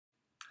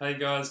Hey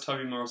guys,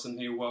 Toby Morrison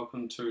here.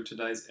 Welcome to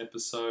today's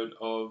episode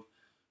of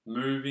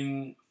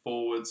Moving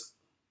Forwards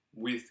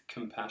with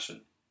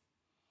Compassion.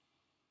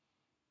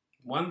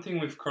 One thing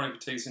with chronic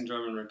fatigue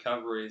syndrome and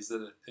recovery is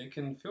that it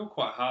can feel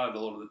quite hard a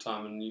lot of the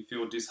time, and you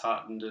feel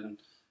disheartened, and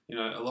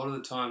a lot of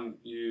the time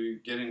you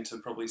get into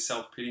probably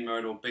self-pity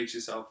mode or beat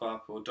yourself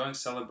up or don't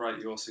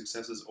celebrate your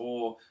successes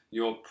or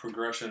your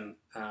progression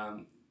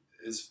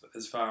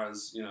as far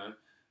as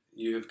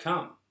you have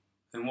come.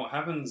 And what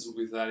happens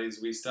with that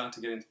is we start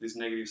to get into this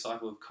negative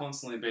cycle of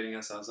constantly beating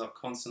ourselves up,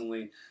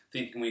 constantly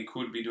thinking we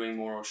could be doing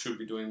more or should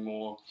be doing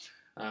more,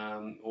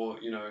 or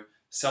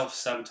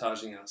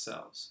self-sabotaging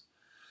ourselves.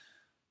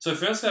 So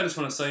firstly, I just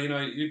want to say,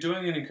 you're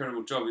doing an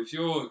incredible job. If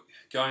you're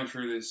going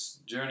through this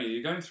journey,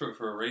 you're going through it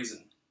for a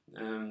reason.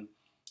 And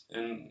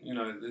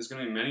there's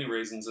going to be many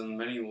reasons and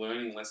many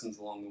learning lessons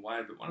along the way.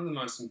 But one of the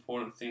most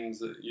important things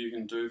that you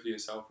can do for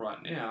yourself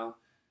right now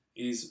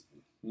is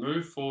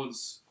move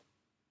forwards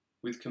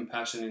with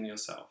compassion in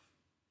yourself.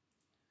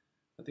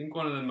 I think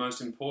one of the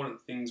most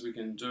important things we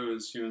can do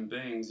as human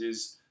beings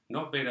is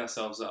not beat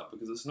ourselves up,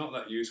 because it's not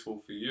that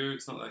useful for you,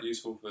 it's not that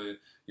useful for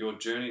your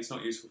journey, it's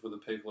not useful for the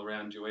people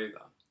around you either.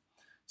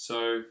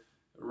 So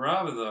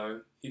rather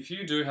though, if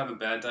you do have a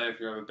bad day, if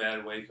you have a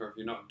bad week, or if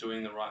you're not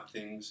doing the right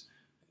things,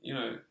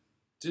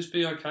 just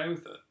be okay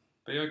with it.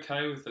 Be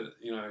okay with it.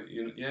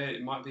 Yeah,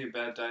 it might be a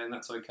bad day and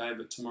that's okay,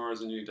 but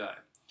tomorrow's a new day.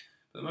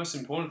 But the most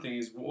important thing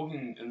is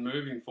walking and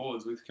moving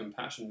forwards with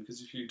compassion, because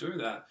if you do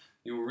that,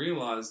 you'll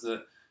realize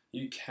that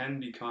you can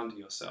be kind to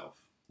yourself.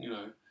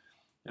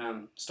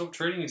 Stop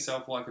treating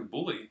yourself like a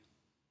bully,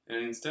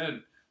 and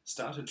instead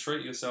start to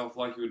treat yourself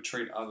like you would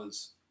treat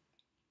others.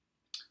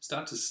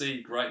 Start to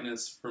see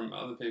greatness from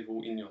other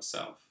people in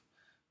yourself,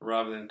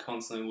 rather than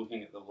constantly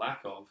looking at the lack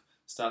of.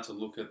 Start to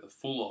look at the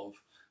full of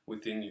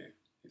within you,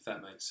 if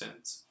that makes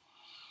sense.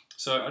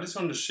 So I just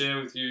wanted to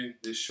share with you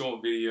this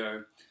short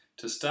video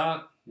to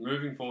start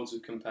moving forwards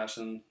with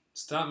compassion,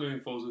 start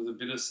moving forwards with a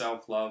bit of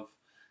self-love.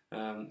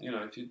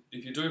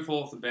 If you do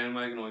fall off the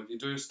bandwagon, or if you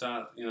do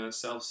start,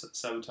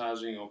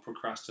 self-sabotaging or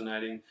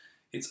procrastinating,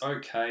 it's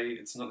okay.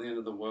 It's not the end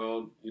of the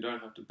world. You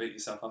don't have to beat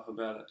yourself up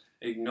about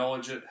it.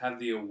 Acknowledge it, have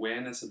the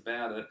awareness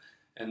about it,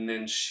 and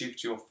then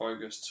shift your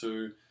focus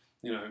to,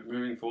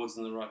 moving forwards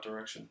in the right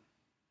direction.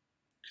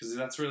 Because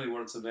that's really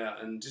what it's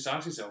about. And just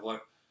ask yourself,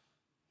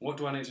 what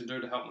do I need to do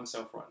to help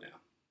myself right now?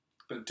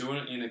 But doing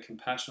it in a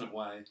compassionate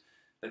way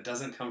that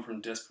doesn't come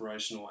from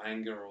desperation or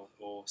anger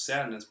or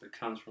sadness, but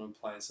comes from a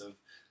place of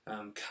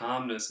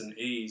calmness and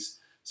ease,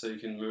 so you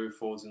can move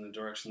forwards in the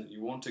direction that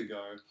you want to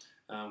go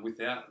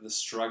without the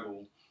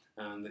struggle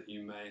that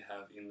you may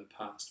have in the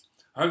past.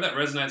 I hope that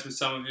resonates with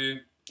some of you.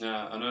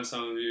 I know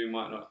some of you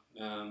might not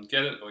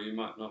get it, or you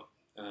might not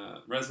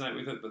resonate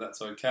with it, but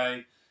that's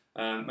okay.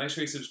 Make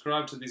sure you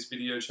subscribe to this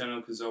video channel,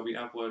 because I'll be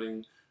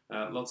uploading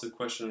lots of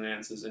question and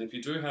answers. And if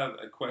you do have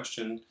a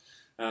question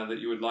that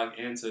you would like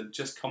answered,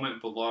 just comment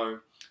below,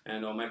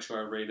 and I'll make sure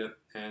I read it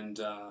and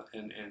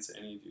answer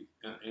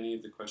any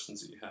of the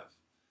questions that you have.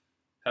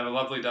 Have a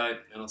lovely day,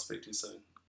 and I'll speak to you soon.